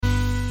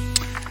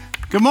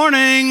Good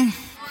morning.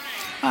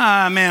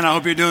 Man, I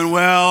hope you're doing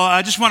well.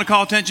 I just want to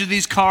call attention to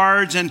these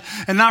cards, and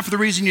not for the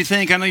reason you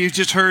think. I know you've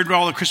just heard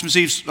all the Christmas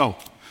Eve.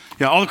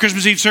 All the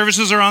Christmas Eve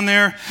services are on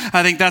there.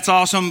 I think that's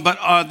awesome. But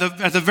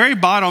at the very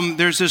bottom,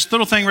 there's this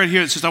little thing right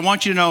here that says, I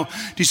want you to know,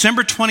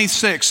 December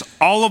 26th,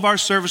 all of our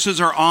services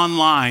are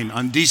online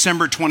on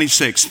December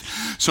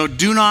 26th. So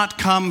do not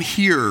come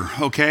here,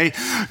 okay?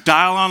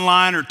 Dial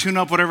online or tune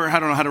up, whatever. I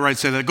don't know how to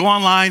say that. Go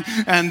online,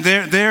 and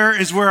there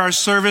is where our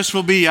service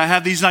will be. I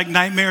have these like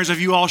nightmares of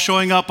you all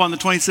showing up on the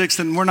 26th,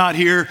 and we're not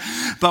here.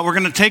 But we're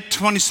going to take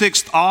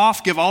 26th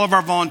off, give all of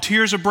our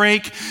volunteers a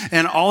break,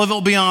 and all of it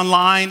will be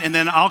online. And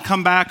then I'll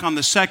come back on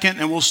the 2nd,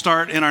 and we'll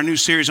start in our new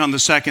series on the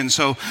 2nd.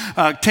 So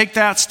take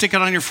that, stick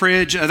it on your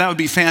fridge. That would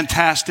be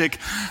fantastic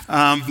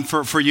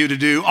for you to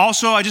do.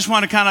 Also, I just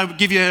want to kind of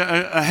give you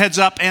a heads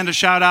up and a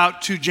shout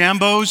out to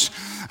Jambos.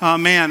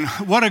 Man,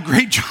 what a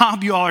great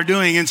job you all are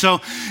doing. And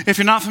so if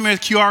you're not familiar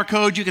with QR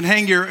code, you can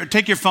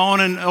take your phone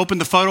and open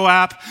the photo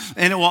app,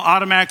 and it will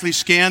automatically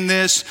scan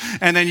this.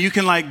 And then you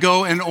can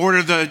go and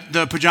order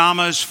the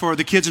pajamas for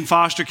the kids in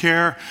foster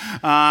care.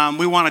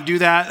 We want to do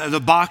that. The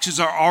boxes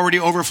are already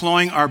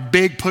overflowing. Our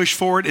big push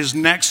for it is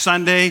next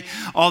Sunday.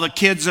 All the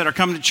kids that are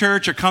coming to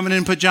church are coming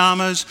in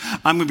pajamas.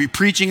 I'm going to be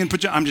preaching in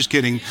pajamas. I'm just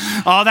kidding.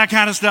 All that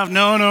kind of stuff.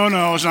 No.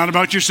 It's not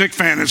about your sick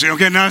fantasy.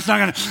 Okay, no, it's not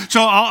going to.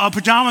 So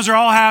pajamas are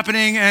all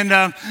happening.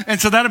 And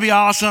so that'll be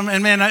awesome.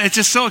 And man, it's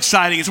just so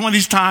exciting. It's one of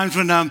these times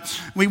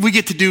when we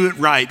get to do it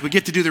right. We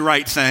get to do the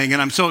right thing.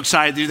 And I'm so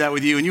excited to do that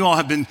with you. And you all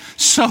have been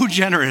so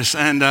generous.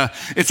 And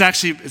it's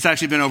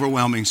actually been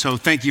overwhelming. So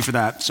thank you for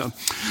that. So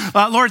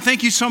Lord,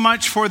 thank you so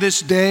much for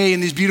this day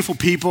and these beautiful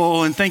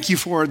people. And thank you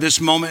for this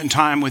moment in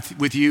time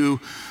with you.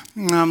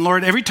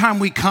 Lord, every time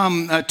we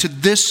come to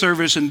this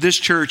service and this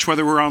church,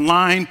 whether we're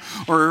online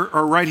or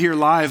right here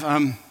live,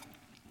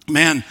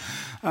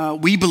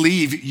 we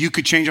believe you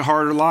could change a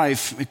heart or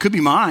life. It could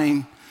be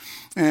mine.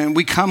 And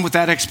we come with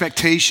that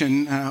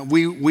expectation.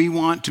 We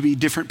want to be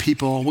different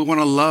people. We want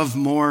to love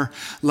more,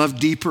 love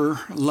deeper,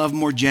 love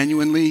more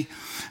genuinely,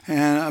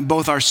 and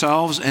both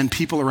ourselves and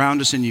people around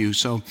us and you.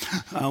 So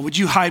would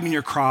you hide me in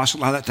your cross,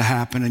 allow that to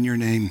happen in your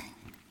name.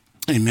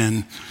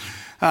 Amen.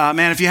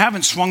 Man, if you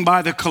haven't swung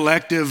by the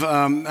collective,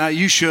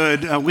 you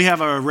should. We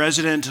have a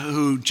resident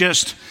who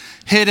just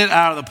hit it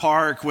out of the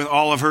park with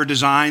all of her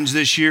designs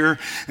this year.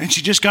 And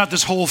she just got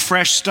this whole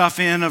fresh stuff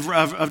in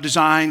of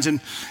designs.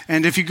 And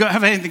if you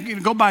have anything,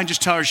 go by and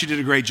just tell her she did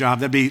a great job.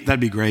 That'd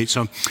be great.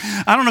 So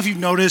I don't know if you've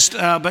noticed,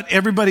 but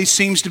everybody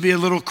seems to be a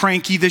little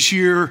cranky this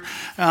year.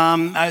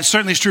 It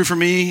certainly is true for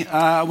me.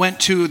 I went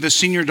to the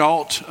senior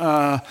adult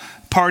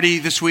party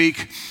this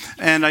week.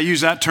 And I use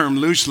that term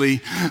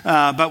loosely.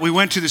 But we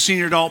went to the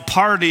senior adult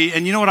party.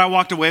 And you know what I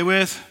walked away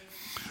with?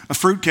 A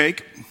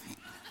fruitcake.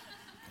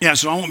 Yeah,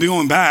 so I won't be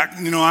going back.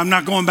 I'm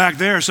not going back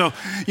there. So,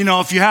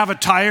 if you have a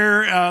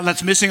tire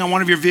that's missing on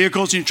one of your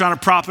vehicles and you're trying to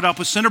prop it up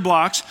with cinder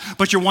blocks,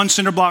 but you're one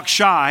cinder block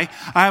shy,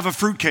 I have a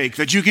fruitcake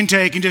that you can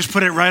take and just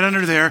put it right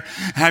under there,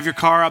 have your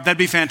car up. That'd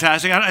be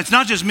fantastic. It's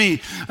not just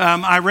me.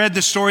 I read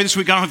this story this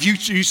week. I don't know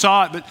if you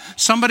saw it, but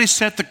somebody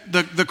set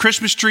the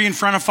Christmas tree in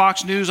front of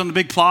Fox News on the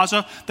big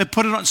plaza. They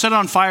set it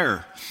on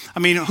fire. I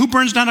mean, who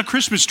burns down a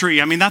Christmas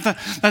tree? I mean,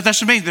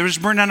 that's amazing. They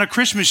just burned down a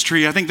Christmas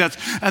tree. I think that's,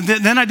 and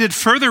then I did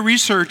further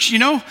research. You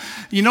know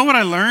what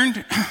I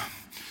learned?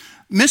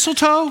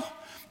 Mistletoe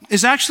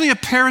is actually a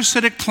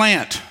parasitic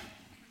plant.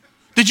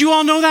 Did you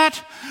all know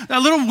that?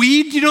 That little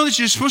weed, that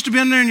you're supposed to be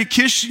under and you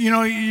kiss,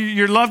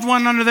 your loved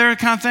one under there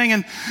kind of thing.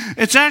 And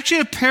it's actually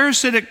a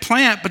parasitic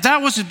plant, but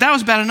that was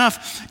bad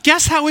enough.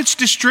 Guess how it's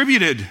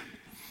distributed?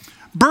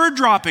 Bird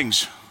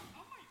droppings.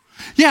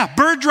 Yeah,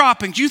 bird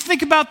droppings. You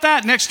think about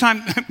that next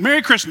time.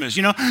 Merry Christmas,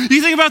 You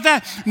think about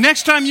that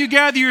next time you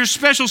gather your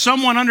special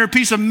someone under a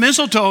piece of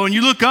mistletoe and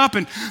you look up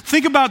and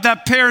think about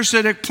that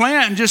parasitic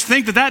plant and just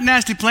think that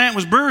nasty plant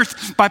was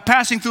birthed by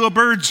passing through a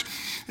bird's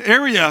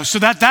area. So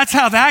that's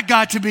how that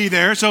got to be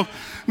there. So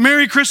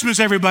Merry Christmas,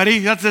 everybody.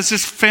 That's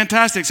just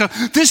fantastic. So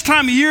this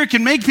time of year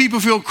can make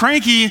people feel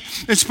cranky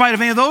in spite of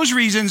any of those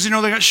reasons. They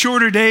got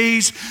shorter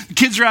days. The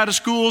kids are out of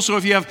school. So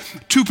if you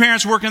have two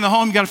parents working in the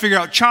home, you got to figure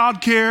out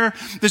childcare.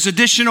 There's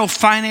additional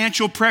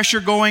financial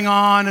pressure going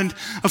on. And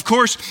of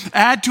course,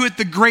 add to it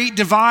the great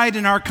divide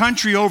in our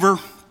country over,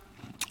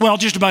 well,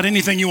 just about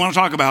anything you want to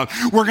talk about.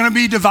 We're going to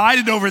be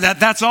divided over that.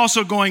 That's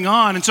also going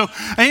on. And so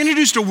I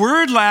introduced a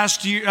word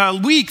last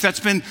week that's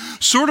been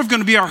sort of going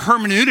to be our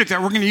hermeneutic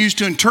that we're going to use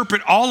to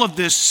interpret all of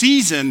this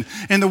season.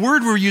 And the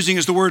word we're using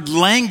is the word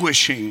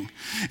languishing.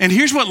 And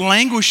here's what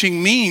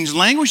languishing means.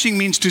 Languishing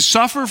means to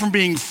suffer from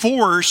being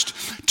forced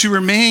to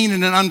remain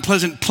in an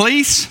unpleasant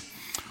place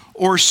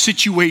or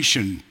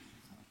situation.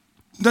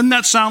 Doesn't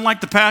that sound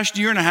like the past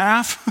year and a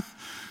half?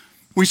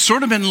 We've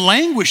sort of been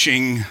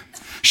languishing.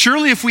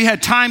 Surely if we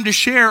had time to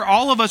share,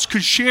 all of us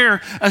could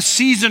share a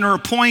season or a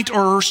point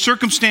or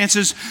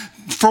circumstances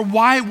for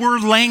why we're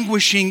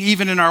languishing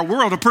even in our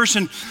world. A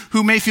person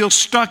who may feel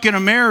stuck in a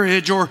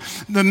marriage, or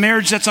the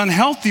marriage that's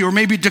unhealthy or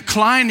maybe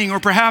declining, or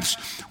perhaps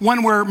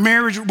one where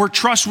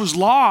trust was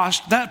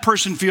lost, that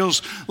person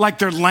feels like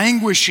they're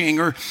languishing.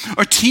 Or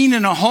a teen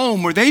in a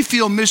home where they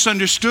feel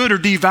misunderstood or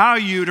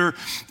devalued, or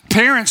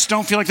parents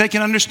don't feel like they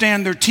can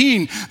understand their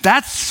teen.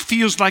 That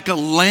feels like a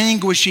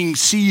languishing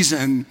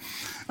season.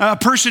 A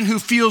person who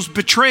feels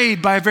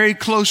betrayed by a very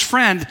close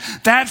friend,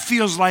 that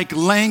feels like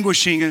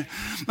languishing. I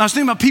was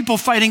thinking about people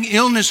fighting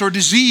illness or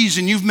disease,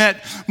 and you've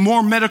met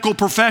more medical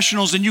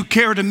professionals than you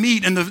care to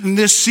meet in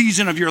this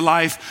season of your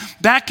life.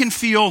 That can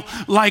feel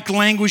like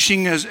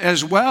languishing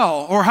as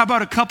well. Or how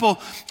about a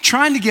couple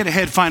trying to get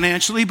ahead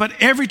financially, but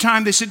every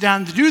time they sit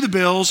down to do the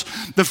bills,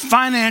 the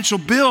financial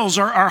bills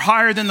are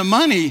higher than the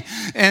money.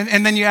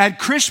 And then you add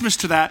Christmas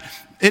to that.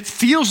 It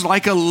feels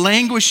like a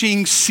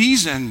languishing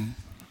season.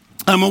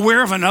 I'm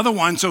aware of another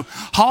one. So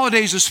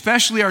holidays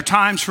especially are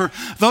times for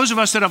those of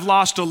us that have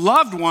lost a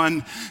loved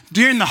one.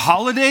 During the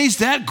holidays,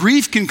 that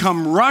grief can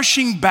come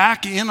rushing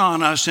back in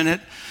on us, and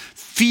it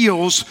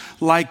feels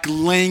like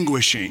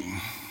languishing.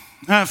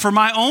 For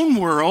my own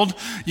world,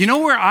 you know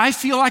where I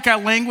feel like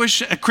I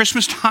languish at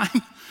Christmas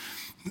time?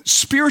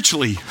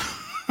 Spiritually.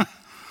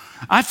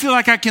 I feel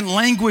like I can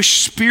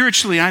languish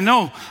spiritually. I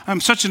know I'm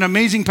such an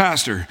amazing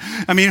pastor.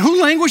 I mean, who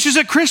languishes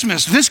at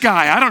Christmas? This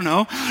guy, I don't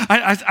know.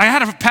 I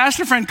had a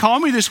pastor friend call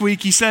me this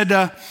week. He said,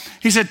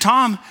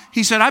 Tom,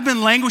 I've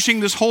been languishing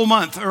this whole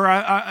month, or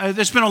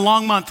it's been a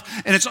long month,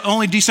 and it's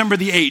only December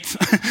the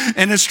 8th.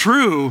 And it's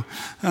true.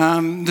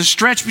 The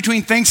stretch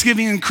between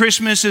Thanksgiving and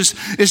Christmas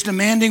is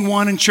demanding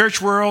one in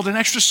church world, and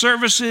extra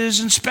services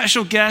and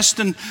special guests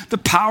and the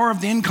power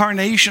of the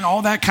incarnation,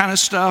 all that kind of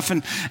stuff.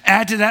 And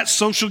add to that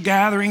social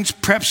gatherings,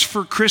 preps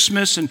for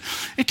Christmas. And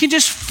it can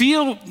just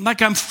feel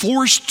like I'm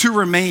forced to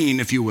remain,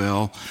 if you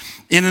will,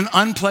 in an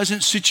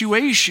unpleasant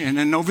situation.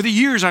 And over the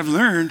years, I've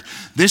learned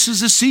this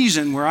is a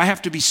season where I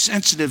have to be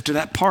sensitive to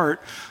that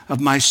part of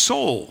my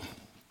soul.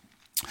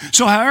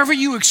 So however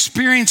you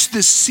experience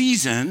this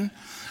season,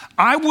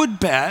 I would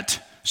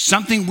bet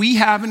something we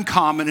have in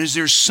common is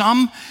there's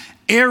some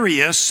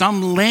area,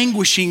 some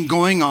languishing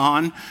going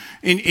on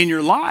in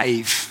your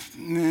life.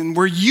 And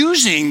we're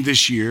using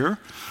this year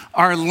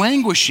our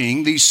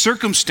languishing, these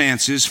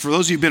circumstances, for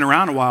those of you who've been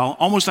around a while,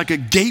 almost like a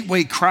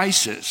gateway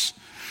crisis.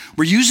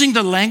 We're using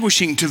the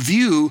languishing to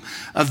view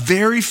a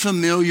very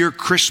familiar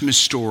Christmas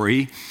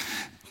story,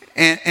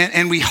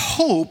 and we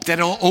hope that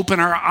it'll open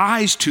our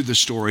eyes to the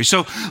story.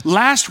 So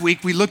last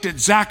week we looked at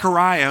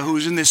Zechariah, who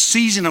was in this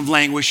season of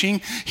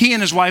languishing. He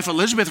and his wife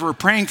Elizabeth were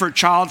praying for a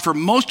child for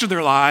most of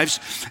their lives,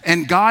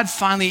 and God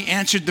finally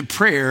answered the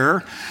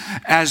prayer.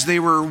 As they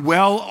were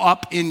well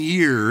up in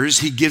years,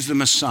 he gives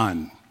them a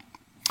son.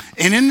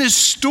 And in this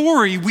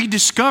story, we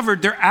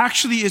discovered there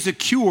actually is a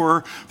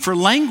cure for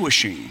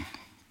languishing.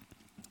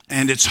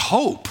 And it's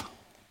hope.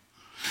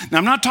 Now,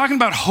 I'm not talking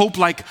about hope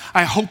like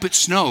I hope it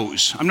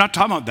snows. I'm not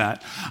talking about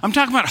that. I'm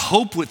talking about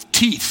hope with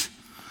teeth.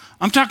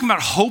 I'm talking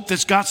about hope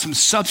that's got some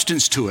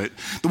substance to it.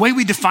 The way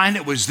we defined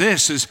it was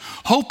this, is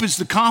hope is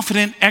the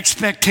confident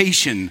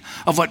expectation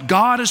of what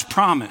God has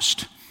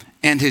promised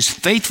and his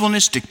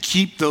faithfulness to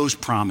keep those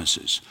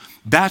promises.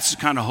 That's the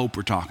kind of hope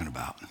we're talking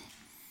about.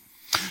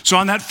 So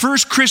on that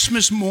first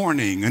Christmas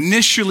morning,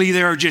 initially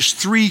there are just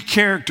three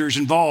characters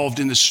involved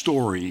in the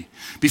story.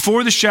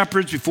 Before the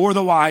shepherds, before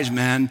the wise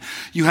men,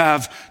 you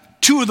have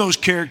two of those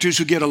characters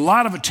who get a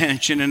lot of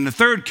attention, and the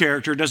third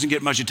character doesn't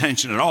get much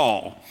attention at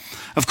all.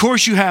 Of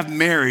course you have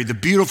Mary, the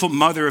beautiful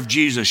mother of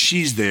Jesus,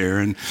 she's there.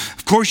 And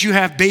of course you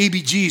have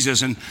baby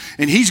Jesus, and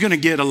he's gonna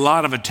get a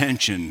lot of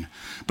attention.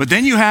 But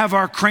then you have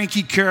our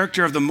cranky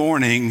character of the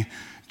morning,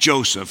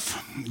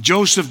 Joseph.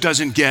 Joseph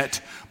doesn't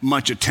get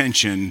much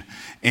attention,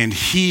 and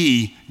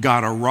he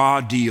got a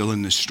raw deal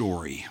in the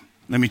story.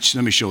 Let me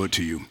show it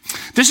to you.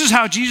 This is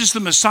how Jesus the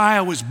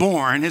Messiah was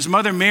born. His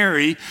mother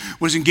Mary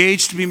was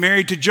engaged to be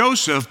married to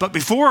Joseph, but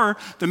before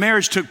the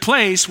marriage took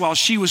place, while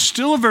she was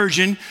still a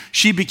virgin,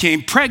 she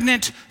became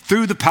pregnant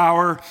through the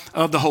power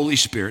of the Holy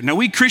Spirit. Now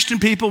we Christian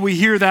people, we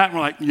hear that and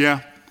we're like,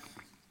 yeah.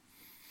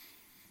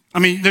 I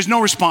mean, there's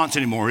no response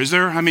anymore, is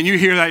there? I mean, you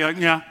hear that, you're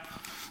like, yeah.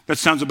 That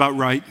sounds about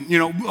right. You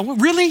know,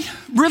 really?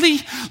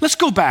 Let's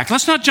go back.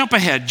 Let's not jump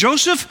ahead.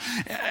 Joseph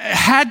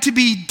had to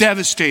be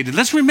devastated.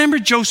 Let's remember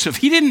Joseph.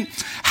 He didn't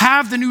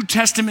have the New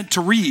Testament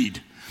to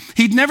read.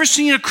 He'd never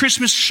seen a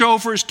Christmas show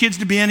for his kids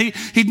to be in.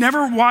 He'd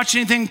never watched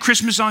anything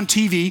Christmas on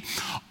TV.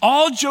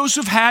 All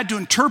Joseph had to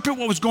interpret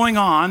what was going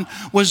on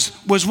was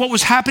what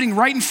was happening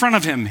right in front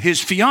of him.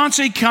 His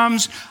fiance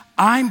comes,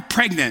 I'm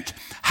pregnant.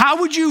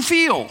 How would you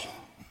feel?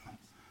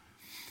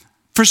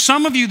 For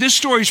some of you, this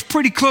story is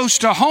pretty close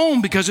to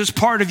home because it's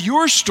part of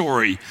your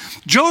story.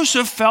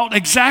 Joseph felt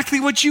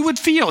exactly what you would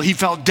feel. He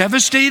felt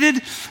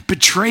devastated,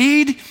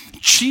 betrayed,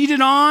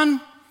 cheated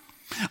on.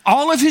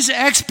 All of his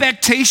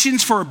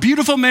expectations for a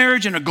beautiful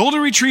marriage and a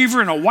golden retriever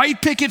and a white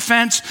picket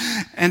fence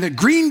and a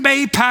Green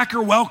Bay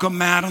Packer welcome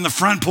mat on the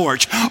front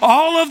porch,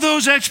 all of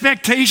those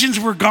expectations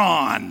were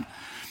gone.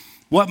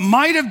 What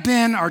might have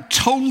been are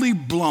totally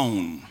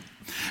blown.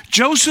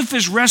 Joseph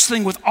is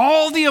wrestling with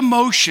all the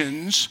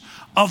emotions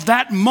of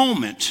that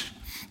moment.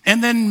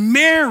 And then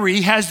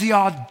Mary has the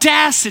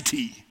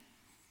audacity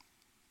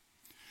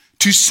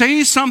to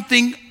say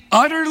something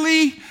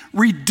utterly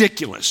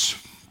ridiculous.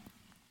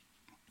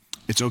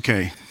 It's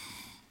okay.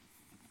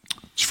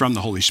 It's from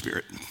the Holy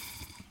Spirit.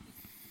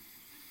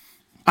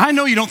 I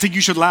know you don't think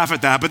you should laugh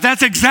at that, but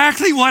that's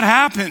exactly what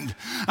happened.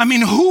 I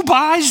mean, who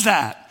buys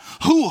that?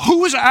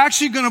 Who is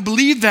actually going to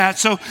believe that?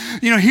 So,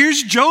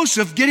 here's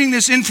Joseph getting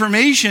this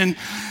information,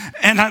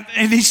 and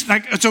he's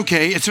like, it's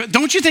okay.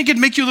 Don't you think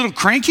it'd make you a little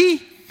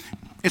cranky?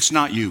 It's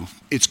not you.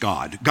 It's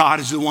God. God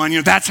is the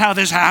one, that's how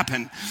this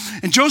happened.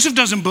 And Joseph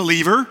doesn't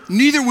believe her.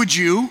 Neither would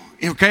you,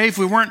 okay, if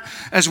we weren't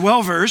as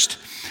well-versed.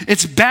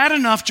 It's bad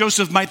enough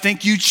Joseph might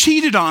think you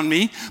cheated on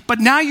me, but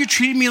now you're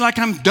treating me like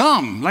I'm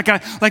dumb. Like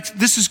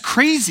this is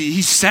crazy.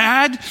 He's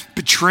sad,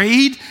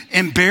 betrayed,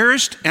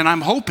 embarrassed, and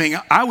I'm hoping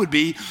I would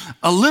be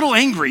a little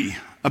angry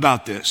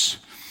about this.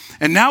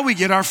 And now we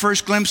get our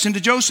first glimpse into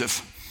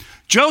Joseph.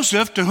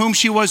 Joseph, to whom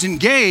she was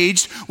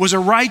engaged, was a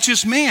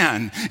righteous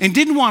man and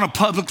didn't want to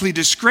publicly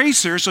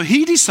disgrace her, so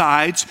he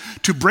decides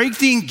to break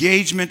the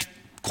engagement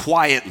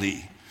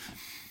quietly.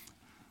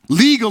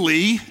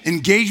 Legally,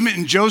 engagement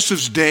in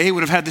Joseph's day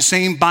would have had the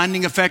same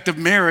binding effect of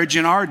marriage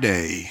in our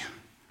day.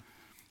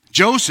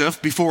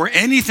 Joseph, before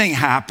anything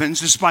happens,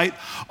 despite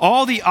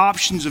all the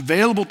options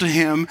available to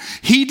him,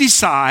 he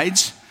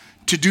decides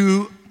to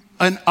do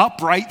an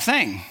upright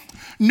thing.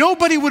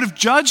 Nobody would have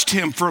judged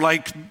him for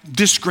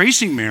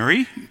disgracing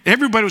Mary.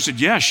 Everybody would have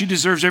said, yeah, she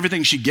deserves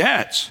everything she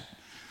gets.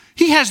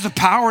 He has the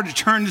power to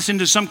turn this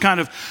into some kind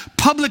of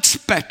public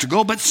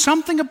spectacle, but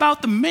something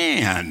about the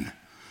man,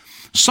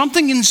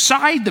 something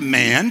inside the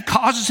man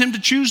causes him to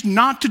choose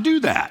not to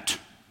do that.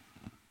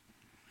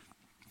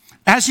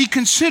 As he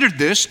considered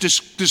this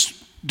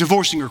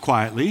divorcing her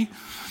quietly,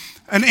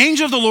 an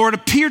angel of the Lord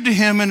appeared to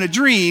him in a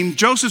dream.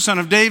 Joseph, son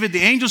of David,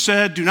 the angel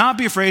said, do not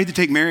be afraid to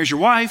take Mary as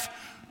your wife.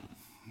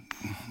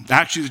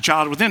 Actually, the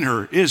child within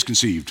her is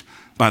conceived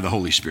by the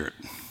Holy Spirit.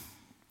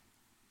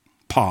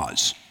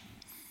 Pause.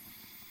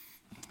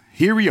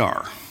 Here we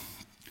are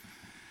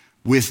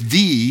with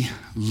the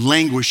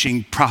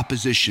languishing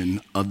proposition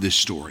of this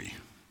story.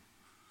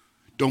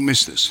 Don't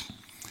miss this.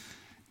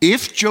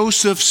 If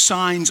Joseph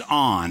signs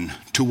on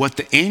to what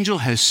the angel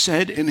has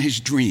said in his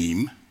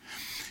dream,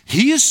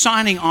 he is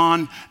signing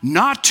on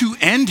not to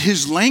end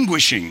his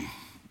languishing,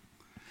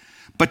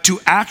 but to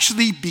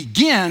actually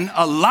begin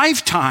a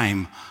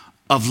lifetime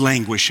of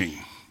languishing.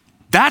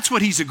 That's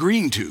what he's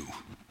agreeing to.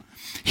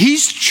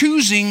 He's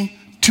choosing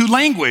to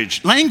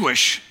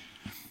languish,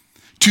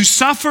 to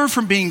suffer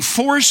from being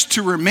forced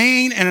to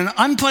remain in an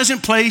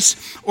unpleasant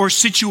place or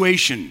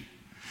situation.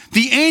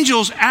 The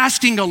angel's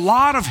asking a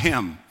lot of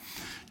him.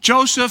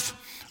 Joseph,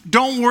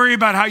 don't worry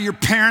about how your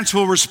parents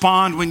will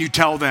respond when you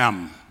tell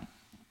them.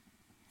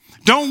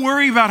 Don't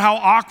worry about how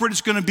awkward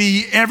it's going to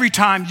be every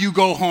time you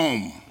go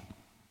home.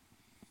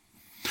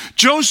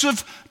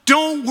 Joseph,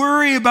 don't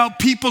worry about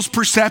people's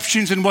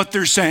perceptions and what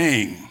they're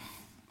saying.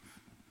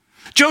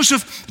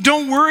 Joseph,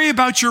 don't worry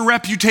about your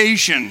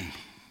reputation,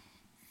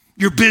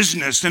 your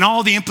business, and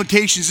all the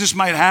implications this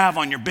might have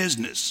on your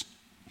business.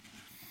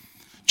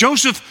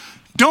 Joseph,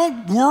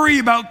 don't worry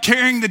about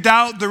carrying the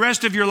doubt the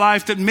rest of your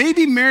life that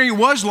maybe Mary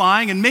was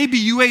lying and maybe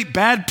you ate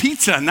bad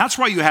pizza and that's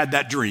why you had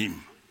that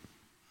dream.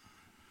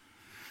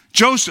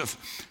 Joseph,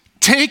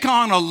 take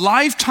on a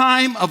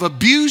lifetime of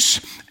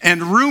abuse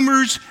and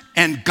rumors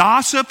and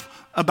gossip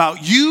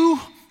about you,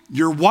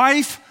 your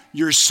wife,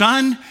 your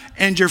son,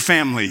 and your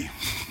family.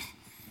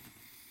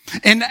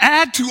 And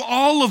add to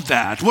all of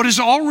that, what is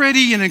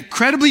already an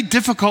incredibly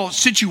difficult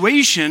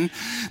situation,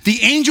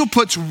 the angel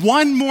puts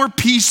one more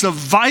piece of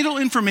vital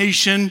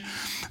information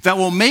that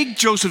will make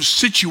Joseph's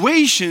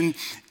situation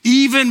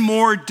even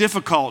more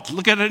difficult.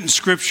 Look at it in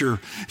Scripture.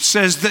 It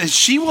says that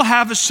she will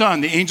have a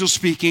son, the angel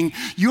speaking.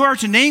 You are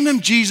to name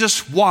him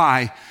Jesus.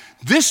 Why?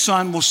 This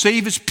son will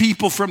save his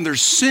people from their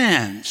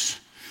sins.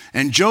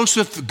 And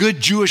Joseph, the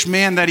good Jewish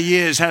man that he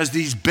is, has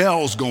these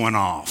bells going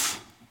off.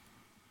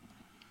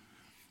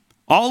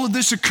 All of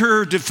this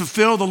occurred to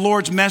fulfill the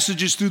Lord's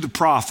messages through the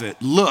prophet.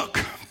 Look,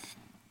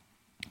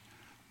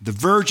 the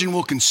virgin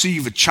will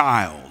conceive a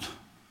child.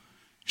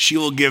 She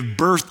will give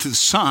birth to the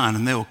son,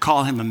 and they will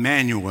call him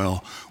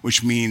Emmanuel,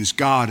 which means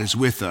God is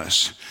with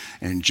us.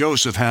 And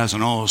Joseph has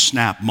an oh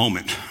snap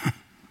moment.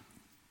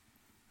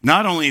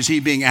 Not only is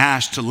he being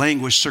asked to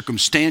languish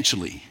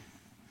circumstantially,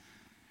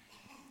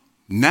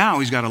 now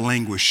he's got to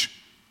languish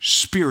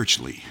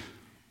spiritually.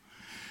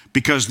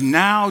 Because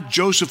now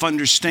Joseph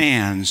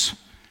understands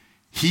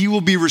he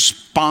will be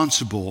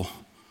responsible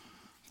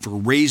for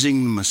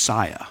raising the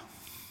Messiah.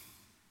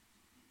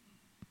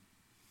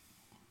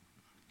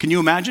 Can you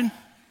imagine?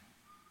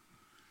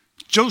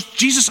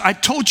 Jesus, I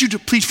told you to,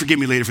 please forgive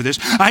me later for this.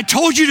 I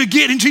told you to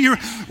get into your,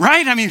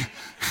 right? I mean,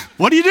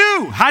 what do you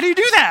do? How do you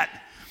do that?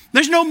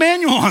 There's no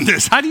manual on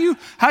this. How do you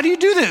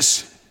do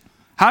this?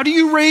 How do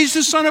you raise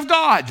the Son of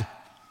God?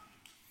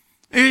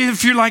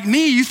 If you're like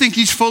me, you think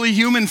he's fully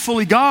human,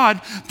 fully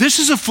God. This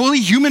is a fully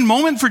human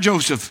moment for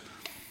Joseph.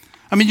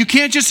 I mean, you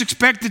can't just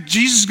expect that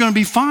Jesus is going to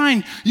be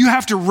fine. You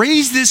have to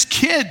raise this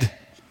kid.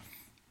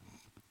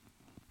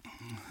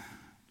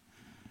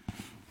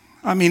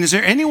 I mean, is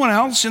there anyone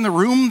else in the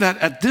room that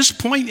at this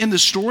point in the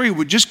story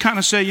would just kind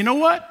of say, you know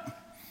what?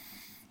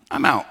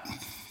 I'm out.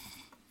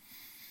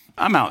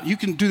 I'm out. You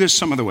can do this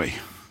some other way.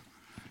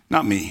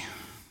 Not me.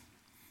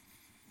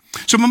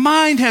 So my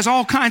mind has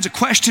all kinds of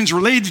questions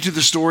related to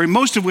the story,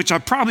 most of which I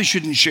probably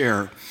shouldn't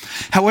share.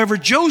 However,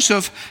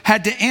 Joseph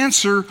had to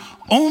answer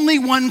only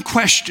one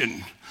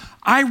question.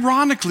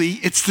 Ironically,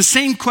 it's the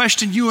same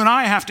question you and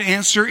I have to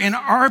answer in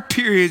our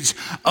periods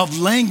of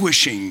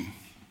languishing.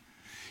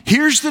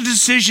 Here's the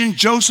decision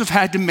Joseph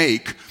had to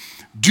make.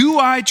 Do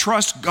I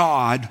trust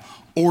God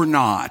or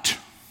not?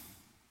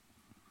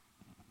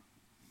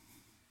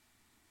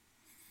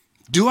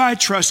 Do I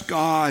trust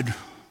God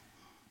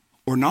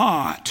or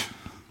not?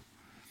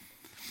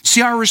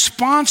 See, our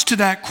response to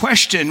that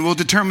question will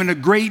determine a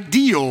great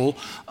deal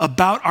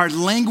about our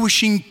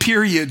languishing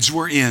periods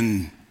we're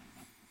in.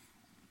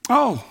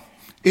 Oh,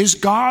 is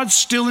God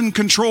still in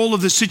control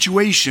of the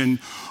situation,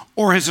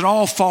 or has it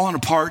all fallen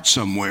apart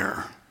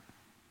somewhere?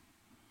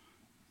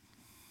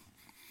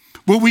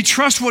 Will we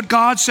trust what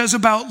God says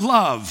about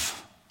love?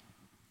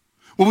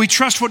 Will we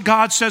trust what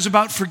God says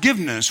about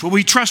forgiveness? Will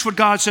we trust what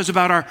God says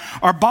about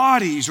our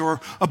bodies, or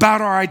about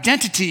our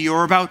identity,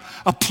 or about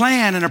a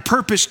plan and a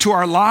purpose to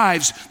our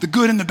lives, the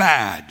good and the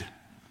bad?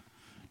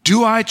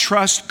 Do I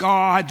trust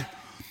God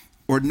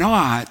or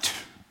not?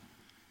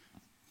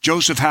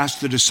 Joseph has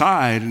to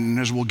decide, and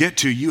as we'll get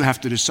to, you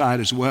have to decide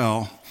as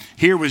well.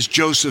 Here was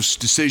Joseph's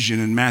decision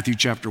in Matthew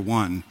chapter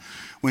 1.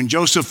 When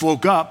Joseph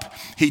woke up,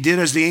 he did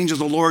as the angel of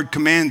the Lord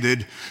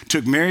commanded,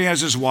 took Mary as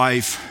his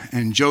wife,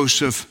 and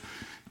Joseph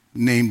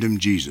named him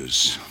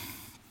Jesus.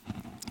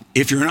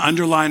 If you're an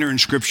underliner in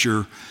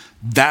Scripture,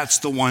 that's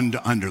the one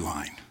to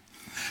underline.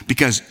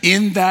 Because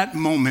in that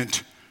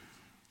moment,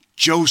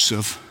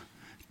 Joseph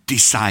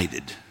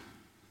decided.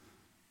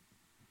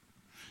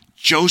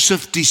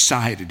 Joseph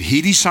decided.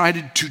 He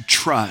decided to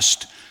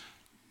trust,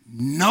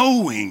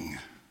 knowing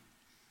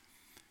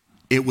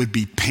it would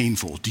be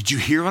painful. Did you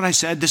hear what I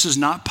said? This is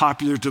not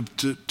popular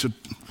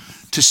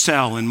to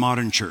sell in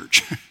modern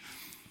church.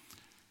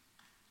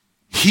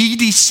 He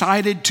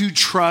decided to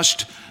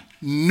trust,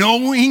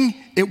 knowing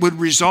it would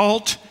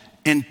result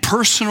in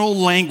personal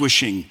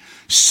languishing,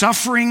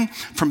 suffering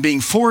from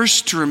being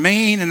forced to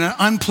remain in an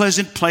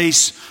unpleasant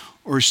place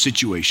or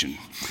situation.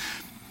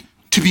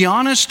 To be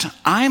honest,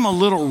 I'm a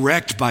little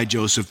wrecked by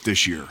Joseph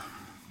this year.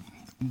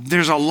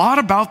 There's a lot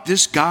about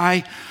this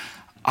guy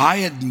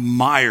I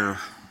admire.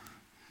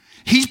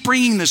 He's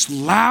bringing this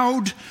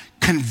loud,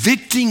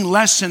 convicting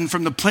lesson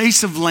from the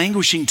place of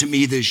languishing to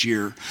me this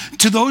year.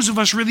 To those of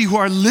us really who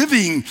are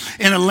living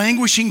in a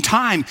languishing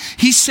time,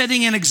 he's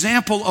setting an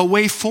example, a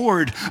way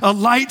forward, a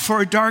light for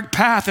a dark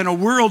path in a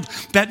world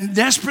that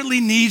desperately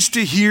needs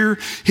to hear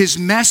his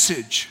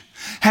message.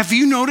 Have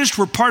you noticed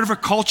we're part of a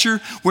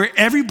culture where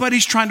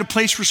everybody's trying to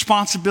place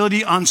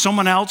responsibility on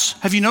someone else?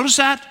 Have you noticed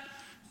that?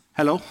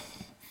 Hello?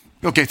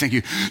 Okay, thank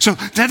you. So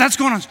that's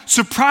going on.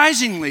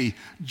 Surprisingly,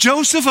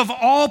 Joseph, of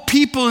all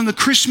people in the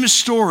Christmas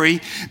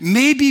story,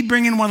 may be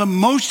bringing one of the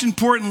most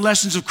important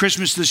lessons of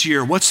Christmas this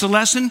year. What's the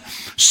lesson?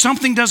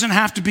 Something doesn't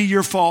have to be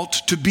your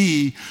fault to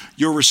be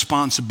your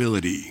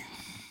responsibility.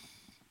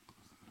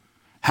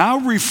 How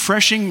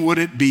refreshing would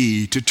it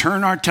be to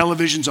turn our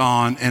televisions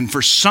on and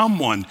for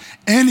someone,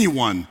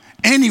 anyone,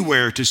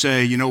 anywhere to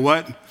say, you know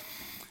what?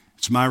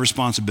 It's my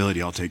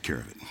responsibility. I'll take care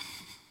of it.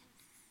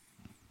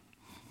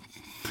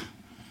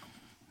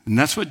 And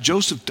that's what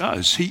Joseph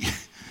does.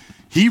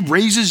 He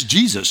raises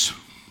Jesus.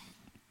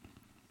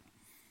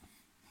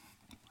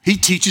 He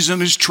teaches him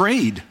his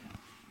trade.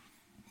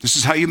 This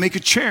is how you make a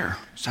chair.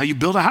 This is how you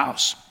build a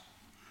house.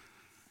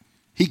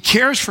 He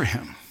cares for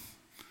him.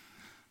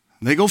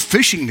 They go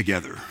fishing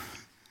together.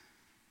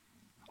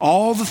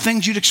 All the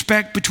things you'd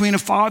expect between a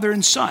father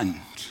and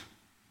son.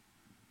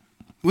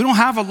 We don't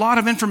have a lot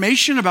of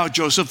information about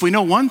Joseph. We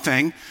know one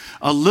thing.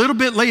 A little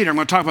bit later, I'm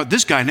going to talk about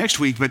this guy next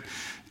week, but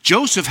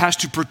Joseph has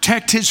to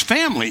protect his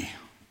family.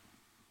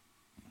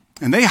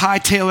 And they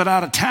hightail it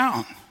out of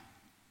town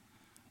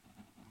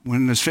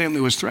when his family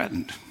was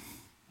threatened.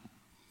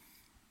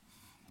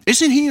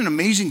 Isn't he an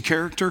amazing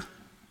character?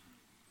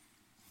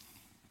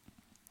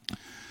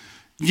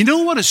 You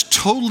know what is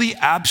totally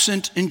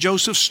absent in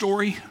Joseph's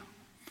story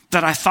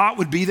that I thought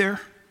would be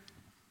there?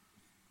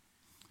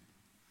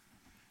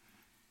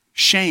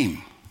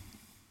 Shame.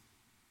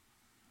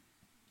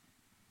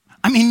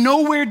 I mean,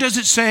 nowhere does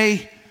it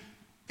say,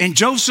 and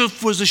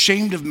Joseph was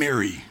ashamed of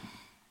Mary,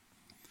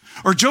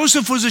 or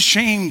Joseph was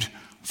ashamed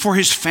for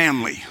his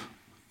family.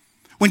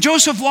 When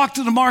Joseph walked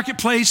to the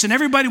marketplace and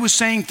everybody was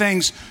saying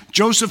things,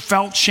 Joseph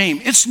felt shame.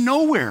 It's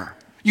nowhere.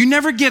 You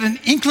never get an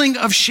inkling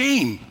of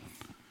shame.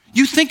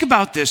 You think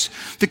about this.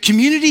 The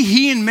community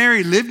he and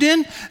Mary lived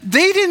in,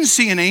 they didn't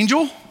see an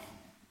angel.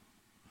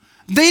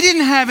 They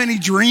didn't have any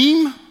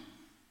dream.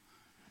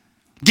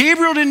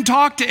 Gabriel didn't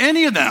talk to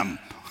any of them.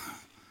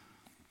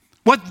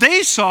 What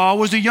they saw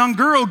was a young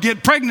girl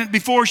get pregnant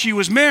before she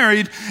was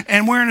married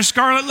and wearing a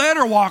scarlet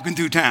letter walking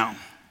through town.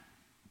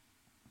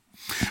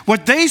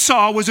 What they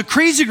saw was a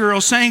crazy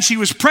girl saying she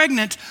was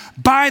pregnant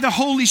by the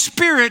Holy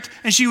Spirit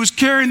and she was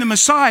carrying the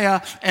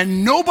Messiah,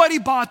 and nobody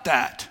bought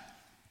that.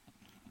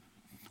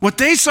 What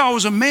they saw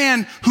was a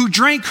man who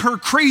drank her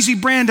crazy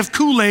brand of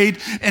Kool-Aid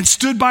and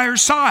stood by her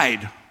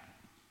side.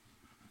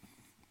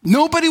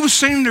 Nobody was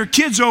sending their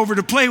kids over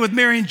to play with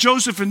Mary and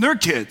Joseph and their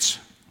kids.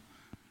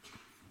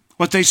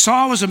 What they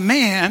saw was a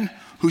man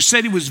who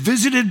said he was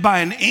visited by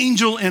an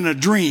angel in a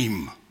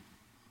dream.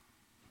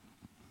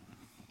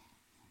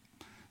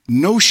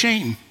 No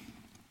shame.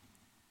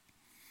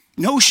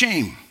 No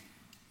shame.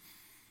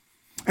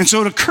 And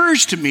so it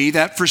occurs to me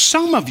that for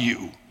some of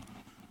you,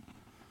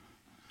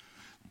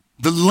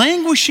 the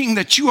languishing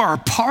that you are a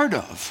part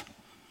of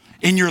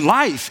in your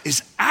life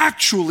is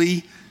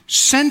actually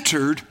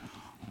centered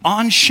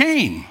on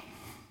shame.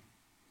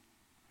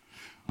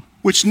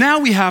 Which now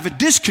we have a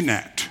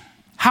disconnect.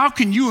 How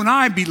can you and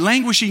I be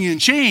languishing in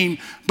shame,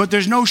 but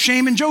there's no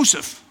shame in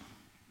Joseph?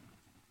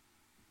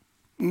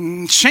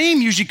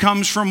 Shame usually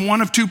comes from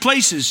one of two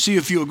places. See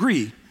if you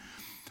agree.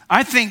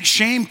 I think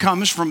shame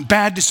comes from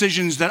bad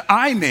decisions that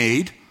I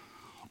made,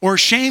 or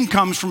shame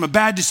comes from a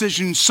bad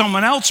decision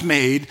someone else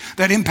made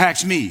that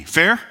impacts me.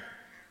 Fair?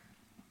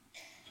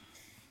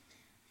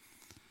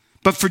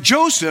 But for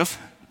Joseph,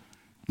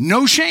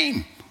 no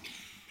shame.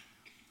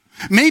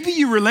 Maybe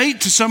you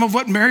relate to some of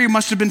what Mary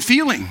must have been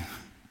feeling.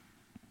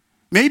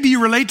 Maybe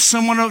you relate to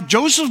someone else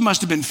Joseph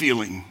must have been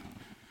feeling.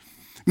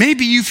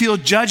 Maybe you feel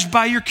judged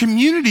by your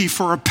community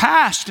for a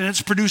past and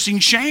it's producing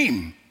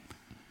shame.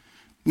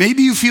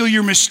 Maybe you feel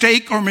your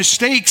mistake or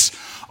mistakes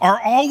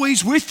are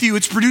always with you.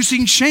 It's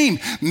producing shame.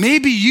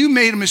 Maybe you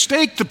made a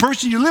mistake. The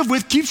person you live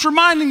with keeps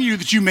reminding you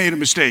that you made a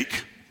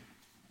mistake.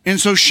 And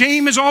so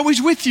shame is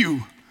always with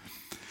you.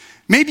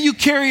 Maybe you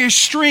carry a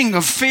string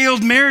of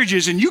failed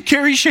marriages and you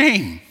carry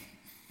shame.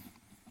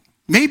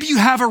 Maybe you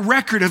have a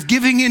record of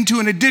giving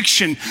into an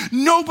addiction.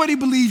 Nobody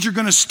believes you're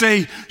going to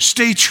stay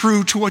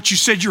true to what you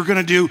said you were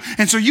going to do.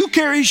 And so you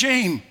carry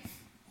shame.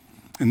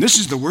 And this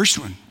is the worst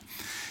one.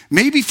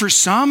 Maybe for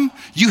some,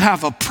 you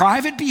have a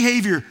private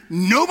behavior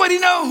nobody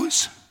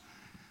knows,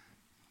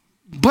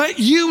 but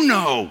you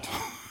know.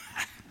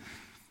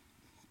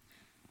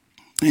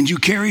 And you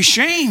carry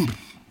shame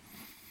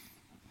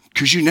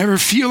because you never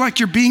feel like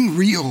you're being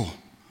real.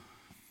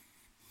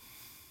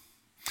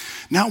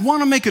 Now, I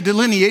want to make a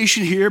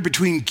delineation here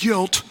between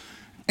guilt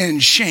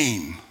and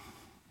shame.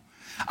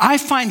 I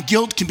find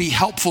guilt can be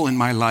helpful in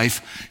my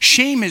life.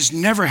 Shame is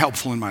never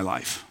helpful in my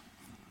life.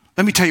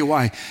 Let me tell you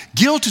why.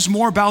 Guilt is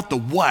more about the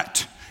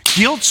what.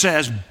 Guilt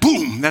says,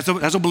 boom, that's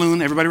a balloon,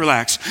 everybody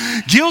relax.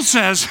 Guilt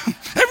says,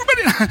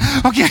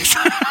 everybody, okay.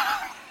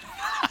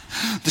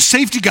 The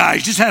safety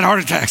guys just had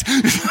heart attacks.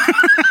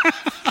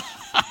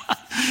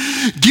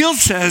 Guilt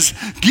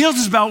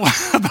is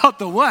about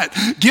the what.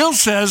 Guilt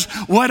says,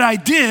 what I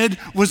did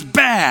was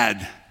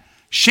bad.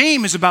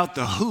 Shame is about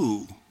the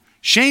who.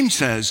 Shame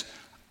says,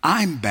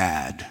 I'm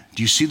bad.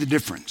 Do you see the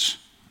difference?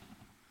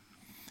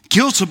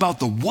 Guilt's about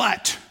the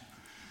what.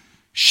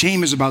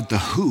 Shame is about the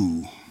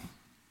who.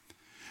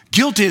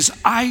 Guilt is,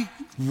 I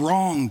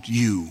wronged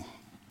you.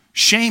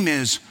 Shame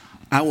is,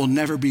 I will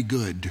never be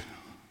good.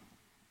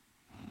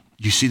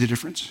 You see the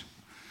difference?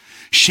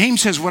 Shame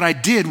says what I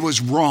did was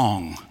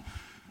wrong.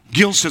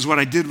 Guilt says what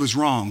I did was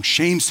wrong.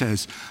 Shame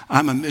says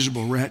I'm a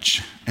miserable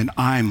wretch and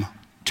I'm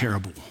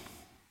terrible.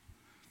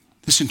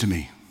 Listen to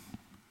me.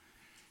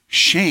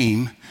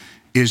 Shame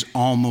is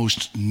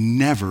almost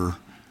never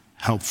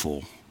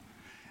helpful,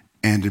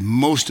 and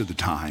most of the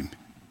time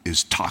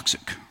is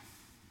toxic.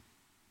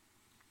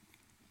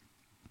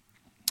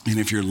 And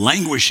if you're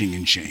languishing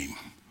in shame,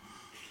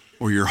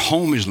 or your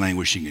home is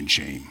languishing in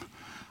shame,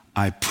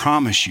 I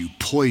promise you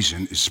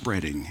poison is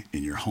spreading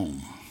in your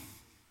home.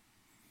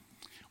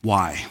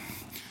 Why?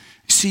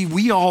 See,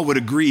 we all would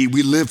agree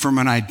we live from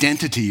an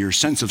identity or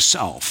sense of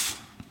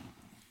self.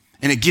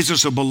 And it gives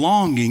us a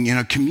belonging in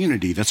a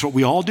community. That's what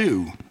we all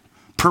do.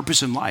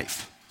 Purpose in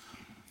life.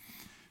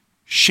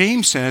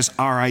 Shame says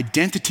our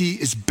identity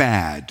is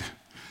bad.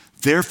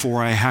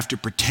 Therefore, I have to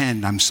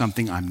pretend I'm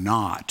something I'm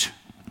not.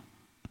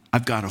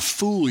 I've got to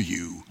fool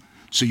you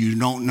so you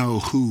don't know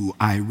who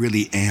I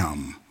really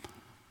am.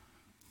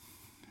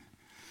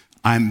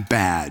 I'm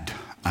bad.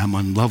 I'm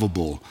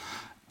unlovable.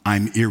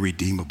 I'm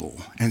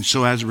irredeemable. And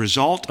so as a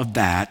result of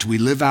that, we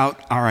live out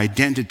our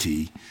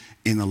identity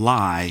in a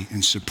lie,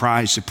 and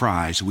surprise,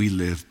 surprise, we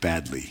live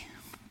badly.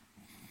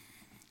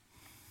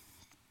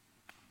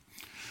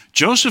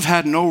 Joseph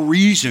had no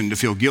reason to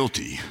feel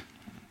guilty,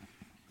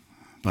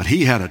 but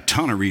he had a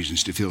ton of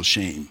reasons to feel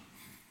shame.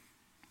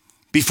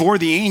 Before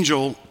the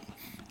angel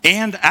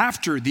and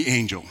after the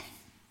angel,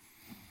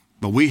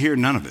 but we hear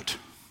none of it.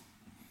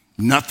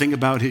 Nothing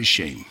about his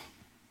shame.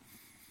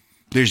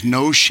 There's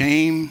no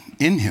shame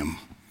in him.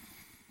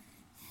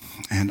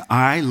 And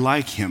I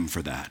like him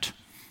for that.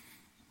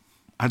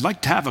 I'd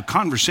like to have a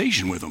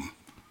conversation with him.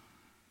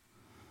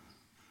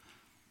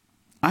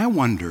 I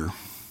wonder,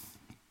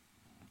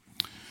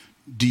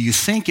 do you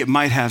think it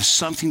might have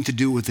something to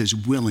do with his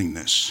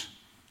willingness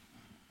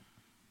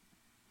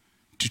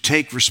to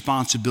take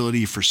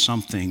responsibility for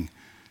something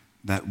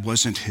that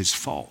wasn't his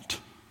fault?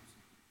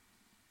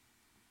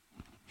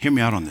 Hear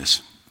me out on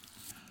this.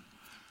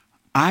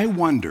 I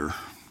wonder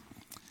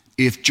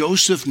if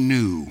Joseph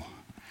knew,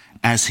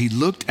 as he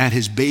looked at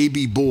his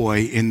baby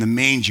boy in the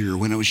manger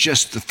when it was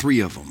just the three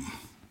of them,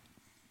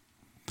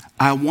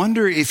 I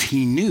wonder if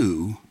he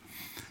knew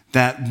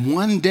that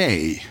one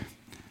day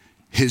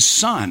his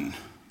son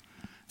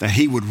that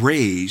he would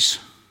raise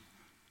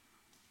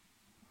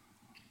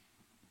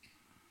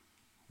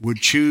would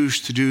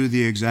choose to do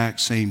the exact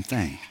same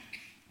thing.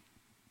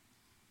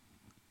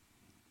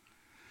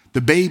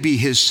 The baby,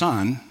 his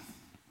son,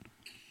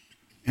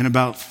 in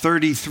about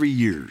 33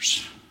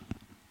 years,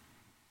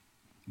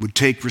 would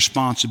take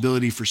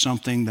responsibility for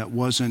something that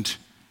wasn't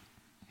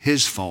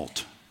his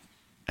fault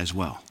as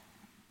well.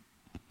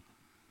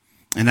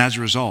 And as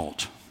a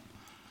result,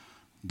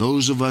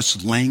 those of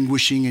us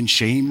languishing in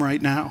shame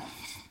right now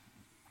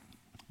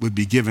would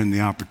be given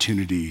the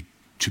opportunity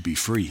to be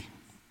free.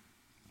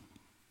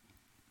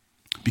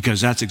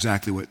 Because that's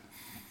exactly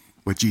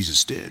what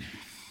Jesus did.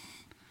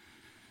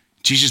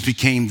 Jesus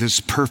became this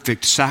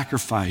perfect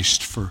sacrifice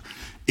for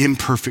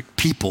imperfect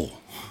people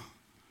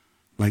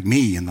like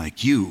me and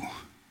like you.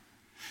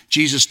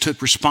 Jesus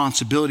took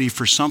responsibility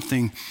for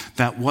something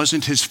that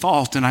wasn't his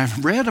fault. And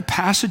I've read a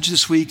passage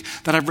this week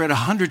that I've read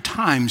 100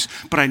 times,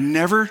 but I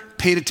never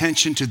paid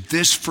attention to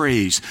this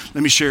phrase.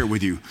 Let me share it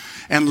with you.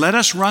 And let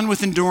us run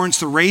with endurance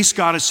the race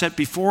God has set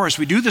before us.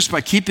 We do this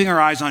by keeping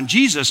our eyes on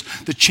Jesus,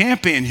 the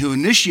champion who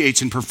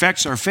initiates and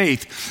perfects our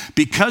faith.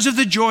 Because of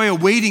the joy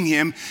awaiting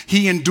him,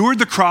 he endured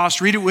the cross.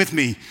 Read it with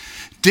me.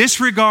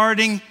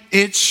 Disregarding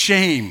its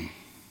shame.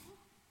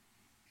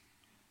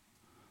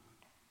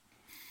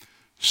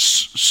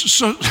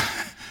 So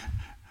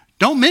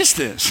don't miss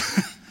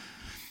this.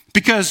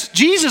 Because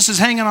Jesus is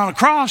hanging on a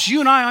cross.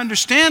 You and I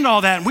understand all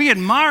that, and we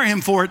admire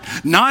him for it.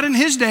 Not in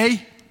his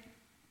day.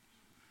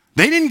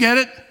 They didn't get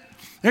it.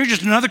 They're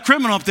just another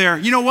criminal up there.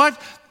 You know what?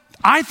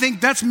 I think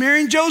that's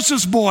Mary and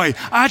Joseph's boy.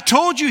 I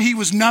told you he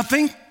was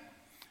nothing.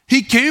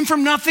 He came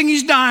from nothing.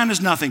 He's dying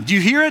as nothing. Do you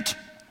hear it?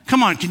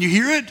 Come on, can you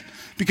hear it?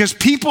 Because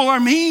people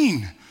are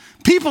mean.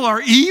 People are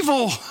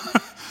evil.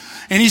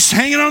 And he's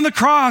hanging on the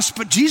cross,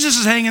 but Jesus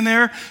is hanging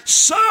there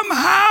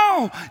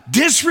somehow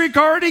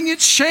disregarding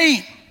its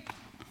shame.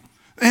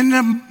 And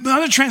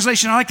another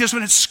translation, I like this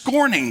one, it's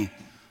scorning.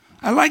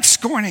 I like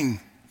scorning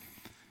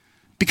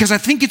because I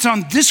think it's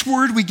on this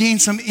word we gain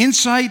some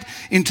insight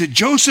into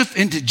Joseph,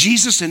 into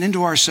Jesus, and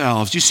into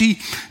ourselves. You see,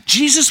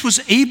 Jesus was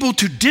able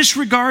to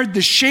disregard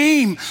the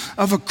shame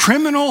of a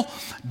criminal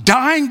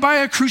dying by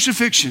a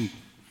crucifixion.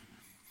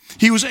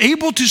 He was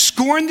able to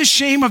scorn the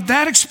shame of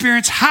that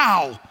experience.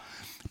 How?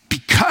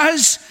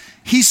 Because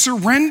he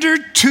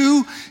surrendered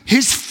to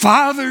his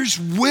Father's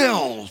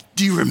will.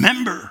 Do you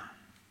remember?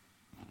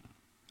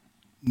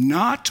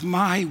 Not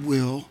my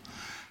will,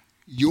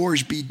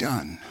 yours be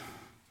done.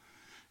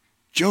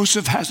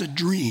 Joseph has a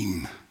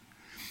dream,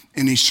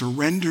 and he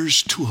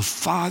surrenders to a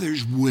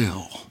father's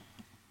will,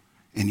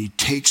 and he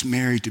takes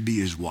Mary to be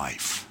his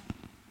wife.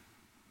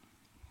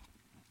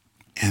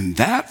 And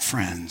that,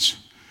 friends,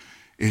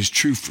 is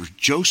true for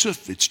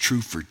Joseph, it's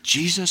true for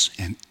Jesus,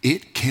 and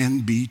it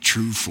can be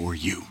true for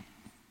you.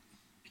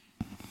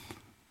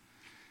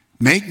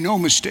 Make no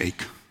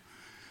mistake,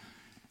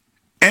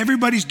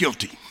 everybody's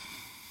guilty.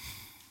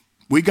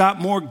 We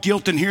got more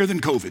guilt in here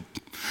than COVID.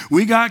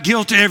 We got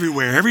guilt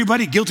everywhere.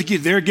 Everybody guilty.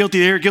 They're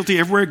guilty.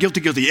 Everywhere.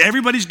 Guilty.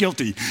 Everybody's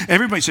guilty.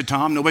 Everybody said,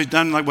 Tom, nobody's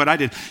done like what I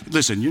did.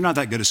 Listen, you're not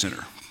that good a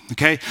sinner,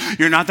 okay?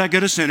 You're not that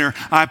good a sinner.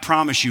 I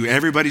promise you,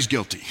 everybody's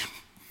guilty.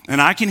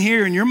 And I can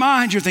hear in your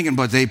mind, you're thinking,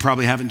 but they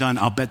probably haven't done.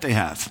 I'll bet they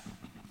have.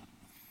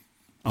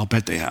 I'll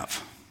bet they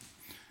have.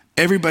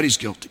 Everybody's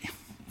guilty.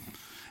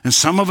 And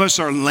some of us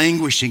are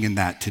languishing in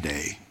that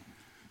today.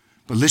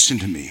 But listen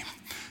to me.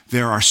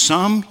 There are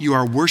some you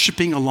are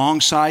worshiping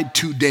alongside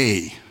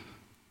today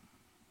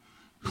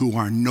who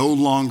are no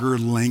longer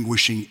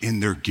languishing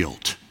in their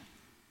guilt.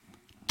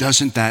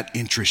 Doesn't that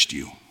interest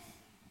you?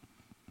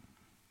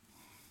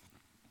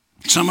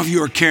 Some of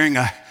you are carrying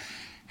a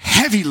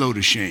heavy load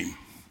of shame.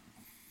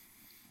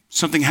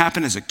 Something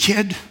happened as a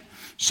kid,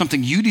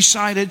 something you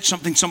decided,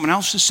 something someone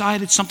else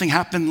decided, something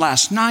happened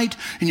last night,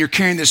 and you're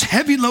carrying this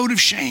heavy load of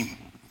shame.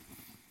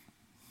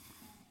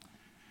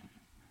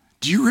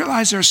 Do you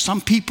realize there are some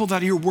people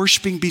that you're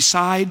worshiping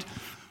beside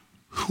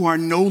who are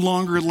no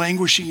longer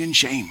languishing in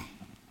shame?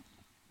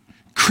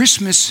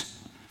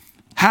 Christmas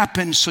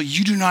happened so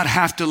you do not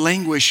have to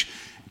languish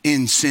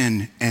in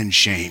sin and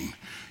shame.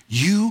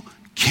 You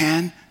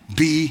can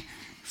be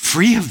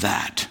free of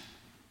that.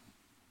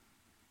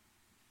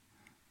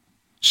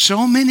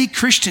 So many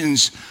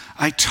Christians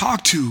I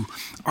talk to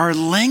are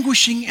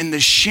languishing in the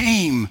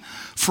shame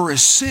for a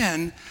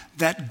sin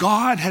that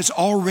God has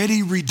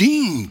already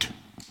redeemed.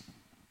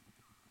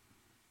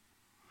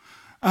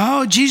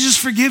 Oh, Jesus,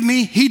 forgive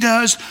me. He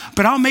does,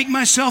 but I'll make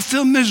myself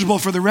feel miserable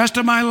for the rest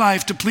of my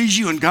life to please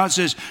you. And God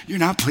says, you're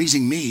not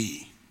pleasing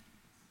me.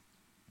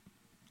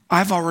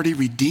 I've already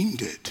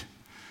redeemed it.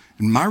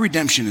 And my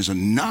redemption is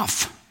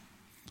enough.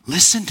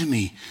 Listen to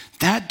me.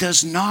 That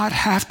does not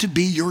have to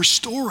be your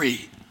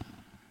story.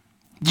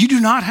 You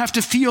do not have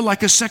to feel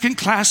like a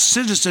second-class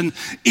citizen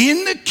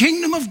in the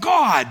kingdom of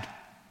God.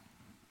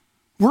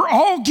 We're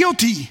all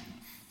guilty.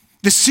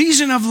 The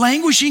season of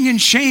languishing in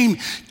shame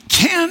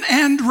can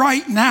end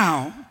right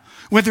now.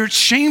 Whether it's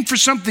shame for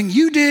something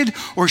you did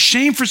or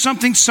shame for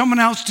something someone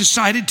else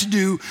decided to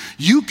do,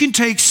 you can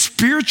take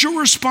spiritual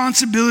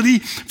responsibility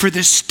for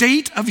the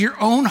state of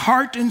your own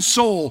heart and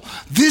soul.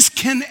 This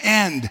can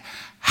end.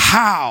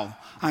 How?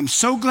 I'm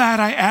so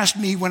glad I asked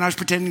me when I was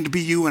pretending to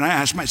be you when I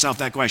asked myself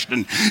that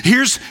question.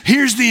 Here's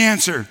the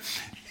answer.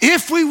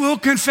 If we will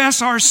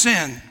confess our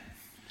sin,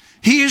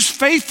 he is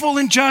faithful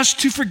and just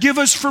to forgive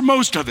us for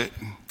most of it.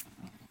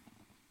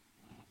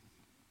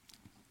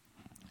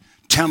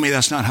 Tell me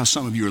that's not how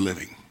some of you are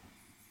living.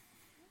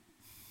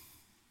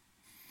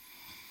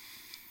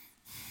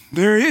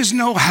 There is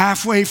no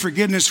halfway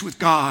forgiveness with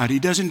God. He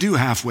doesn't do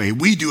halfway.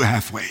 We do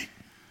halfway,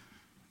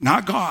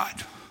 not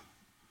God.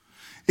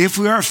 If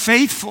we are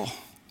faithful,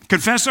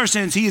 confess our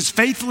sins, he is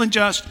faithful and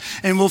just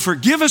and will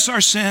forgive us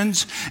our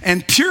sins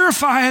and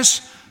purify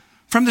us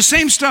from the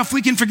same stuff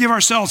we can forgive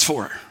ourselves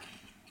for.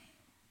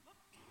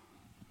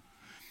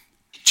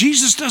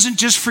 Jesus doesn't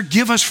just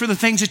forgive us for the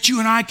things that you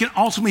and I can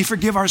ultimately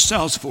forgive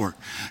ourselves for.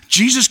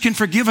 Jesus can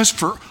forgive us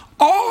for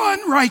all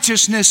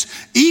unrighteousness,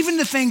 even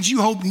the things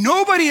you hope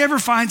nobody ever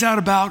finds out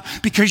about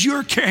because you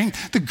are carrying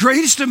the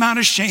greatest amount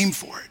of shame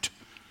for it.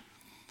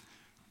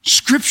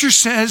 Scripture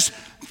says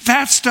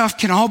that stuff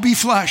can all be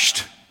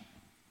flushed.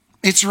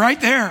 It's right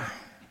there.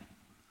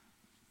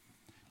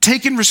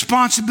 Taking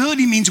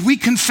responsibility means we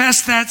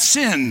confess that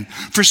sin.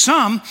 For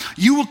some,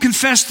 you will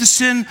confess the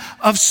sin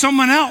of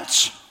someone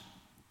else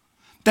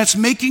that's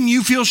making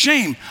you feel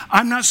shame.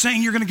 I'm not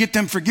saying you're going to get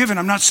them forgiven.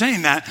 I'm not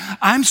saying that.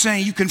 I'm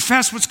saying you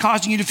confess what's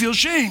causing you to feel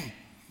shame.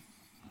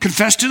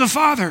 Confess to the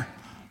Father.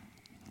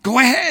 Go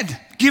ahead.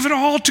 Give it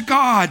all to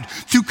God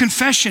through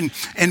confession.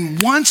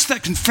 And once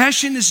that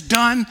confession is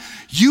done,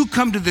 you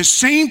come to the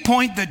same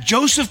point that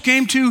Joseph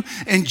came to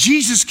and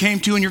Jesus came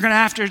to, and you're going to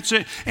have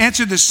to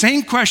answer the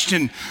same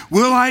question.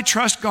 Will I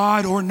trust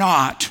God or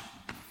not?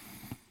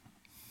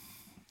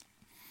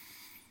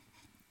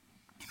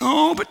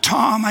 Oh, but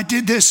Tom, I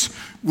did this.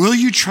 Will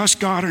you trust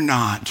God or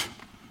not?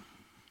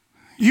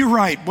 You're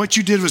right. What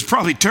you did was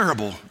probably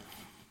terrible.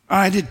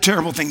 I did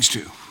terrible things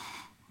too.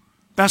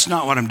 That's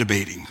not what I'm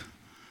debating.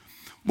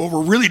 What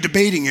we're really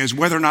debating is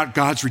whether or not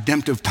God's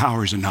redemptive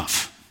power is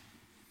enough.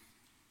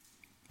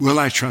 Will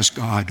I trust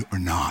God or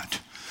not?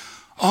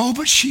 Oh,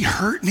 but she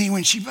hurt me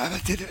when she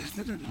did it.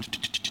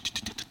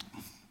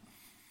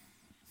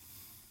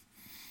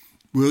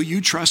 Will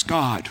you trust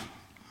God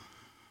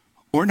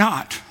or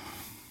not?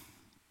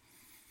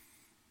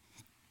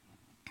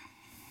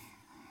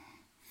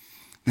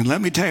 And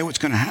let me tell you what's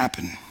going to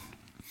happen.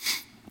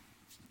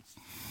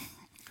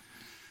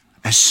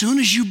 As soon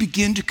as you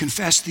begin to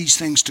confess these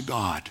things to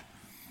God,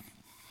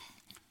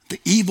 the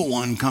evil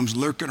one comes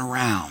lurking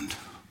around.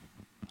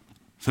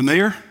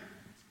 Familiar?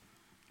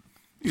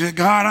 You say,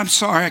 God, I'm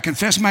sorry. I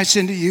confess my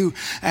sin to you.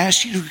 I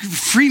ask you to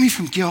free me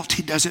from guilt.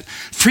 He does it.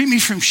 Free me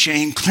from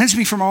shame. Cleanse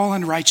me from all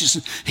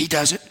unrighteousness. He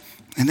does it.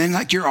 And then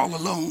like you're all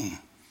alone.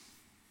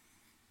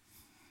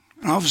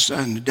 And all of a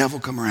sudden, the devil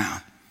come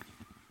around.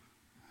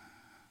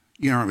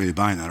 You're not really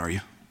buying that, are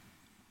you?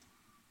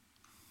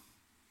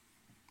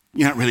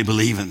 You're not really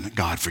believing that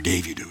God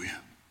forgave you, do you?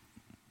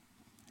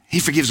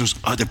 He forgives those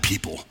other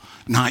people,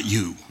 not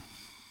you.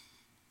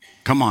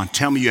 Come on,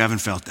 tell me you haven't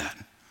felt that.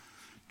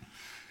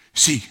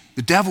 See,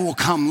 the devil will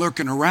come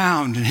lurking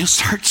around and he'll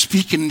start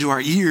speaking into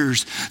our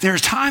ears.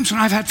 There's times when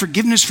I've had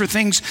forgiveness for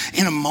things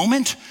in a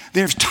moment.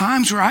 There's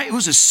times where it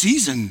was a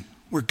season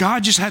where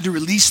God just had to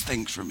release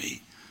things for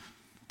me.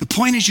 The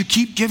point is you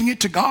keep giving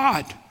it to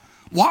God.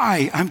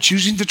 Why? I'm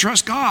choosing to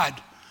trust God.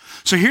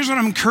 So here's what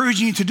I'm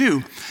encouraging you to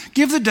do.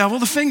 Give the devil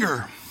the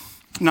finger.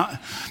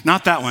 Not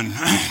that one.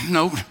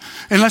 No,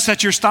 unless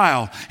that's your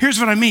style. Here's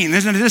what I mean.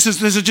 This is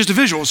just a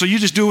visual, so you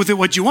just do with it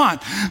what you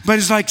want. But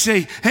it's like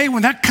say, hey,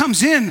 when that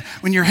comes in,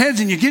 when your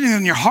head's and you're getting it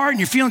in your heart and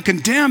you're feeling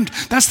condemned,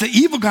 that's the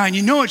evil guy, and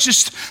you know it's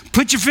just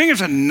put your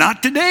fingers on,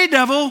 not today,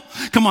 devil.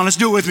 Come on, let's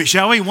do it with me,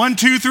 shall we? 1,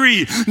 2,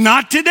 3.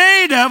 Not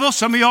today, devil.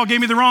 Some of y'all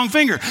gave me the wrong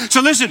finger.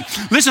 So listen,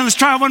 let's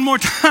try it one more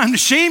time. The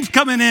shame's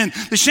coming in.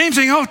 The shame's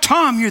saying, oh,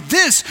 Tom, you're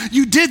this.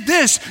 You did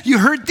this. You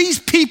hurt these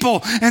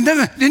people. And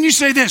then you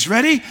say this.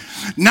 Ready?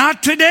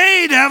 Not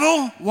today,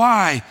 devil.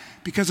 Why?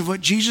 Because of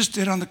what Jesus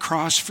did on the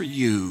cross for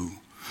you.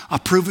 I'll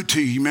prove it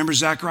to you. You remember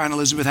Zachariah and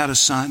Elizabeth had a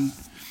son?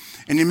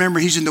 And you remember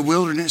he's in the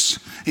wilderness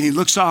and he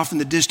looks off in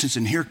the distance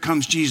and here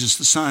comes Jesus,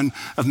 the son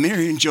of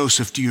Mary and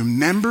Joseph. Do you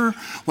remember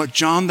what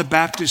John the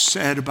Baptist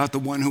said about the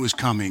one who was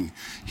coming?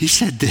 He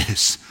said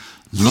this,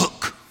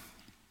 look,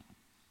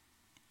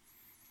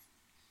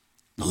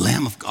 the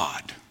Lamb of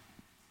God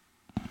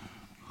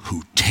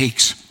who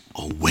takes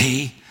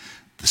away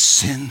the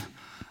sin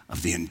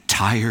of the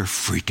entire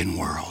freaking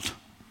world.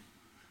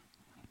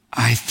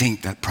 I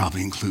think that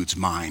probably includes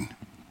mine.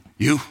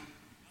 You?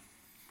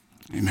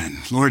 Amen.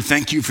 Lord,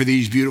 thank you for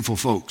these beautiful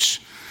folks.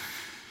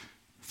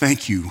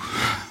 Thank you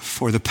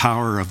for the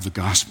power of the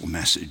gospel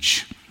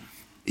message,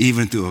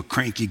 even through a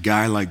cranky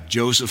guy like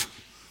Joseph.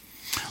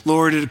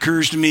 Lord, it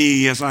occurs to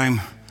me as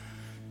I'm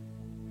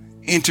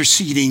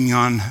interceding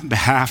on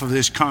behalf of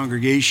this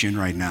congregation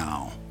right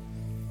now.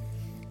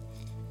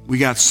 We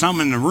got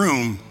some in the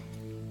room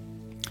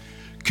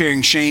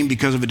carrying shame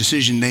because of a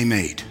decision they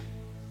made.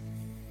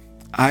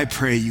 I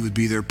pray you would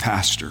be their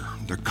pastor,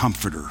 their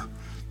comforter,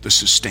 the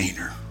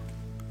sustainer.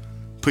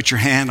 Put your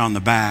hand on the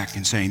back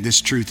and saying, this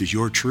truth is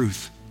your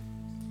truth.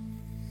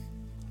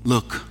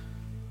 Look,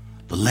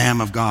 the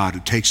Lamb of God who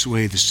takes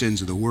away the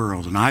sins of the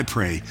world. And I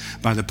pray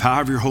by the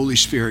power of your Holy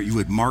Spirit, you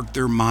would mark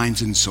their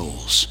minds and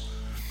souls.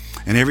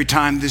 And every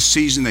time this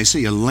season they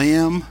see a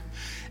lamb,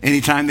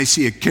 anytime they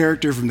see a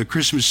character from the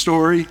Christmas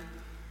story,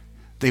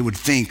 they would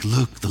think,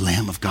 look, the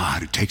Lamb of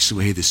God who takes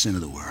away the sin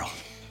of the world.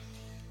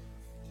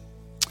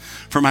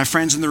 For my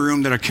friends in the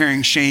room that are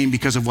carrying shame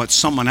because of what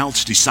someone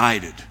else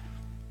decided,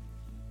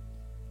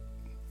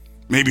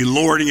 maybe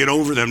lording it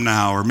over them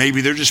now, or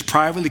maybe they're just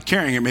privately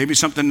carrying it, maybe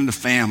something in the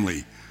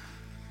family,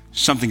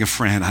 something a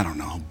friend, I don't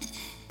know.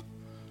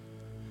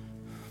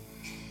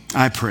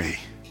 I pray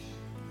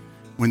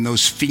when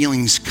those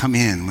feelings come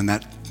in, when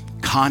that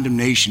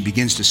condemnation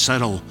begins to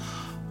settle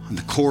on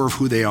the core of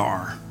who they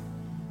are,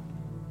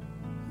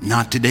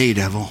 not today,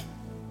 devil,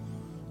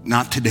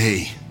 not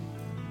today.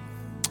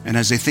 And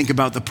as they think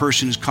about the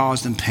person who's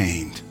caused them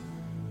pain,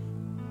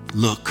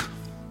 look,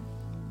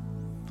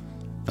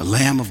 the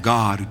Lamb of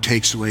God who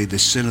takes away the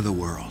sin of the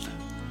world.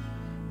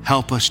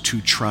 Help us to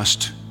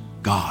trust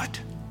God.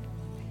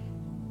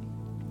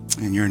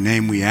 In your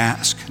name we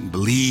ask and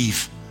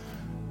believe,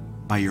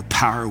 by your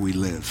power we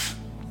live.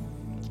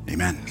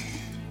 Amen.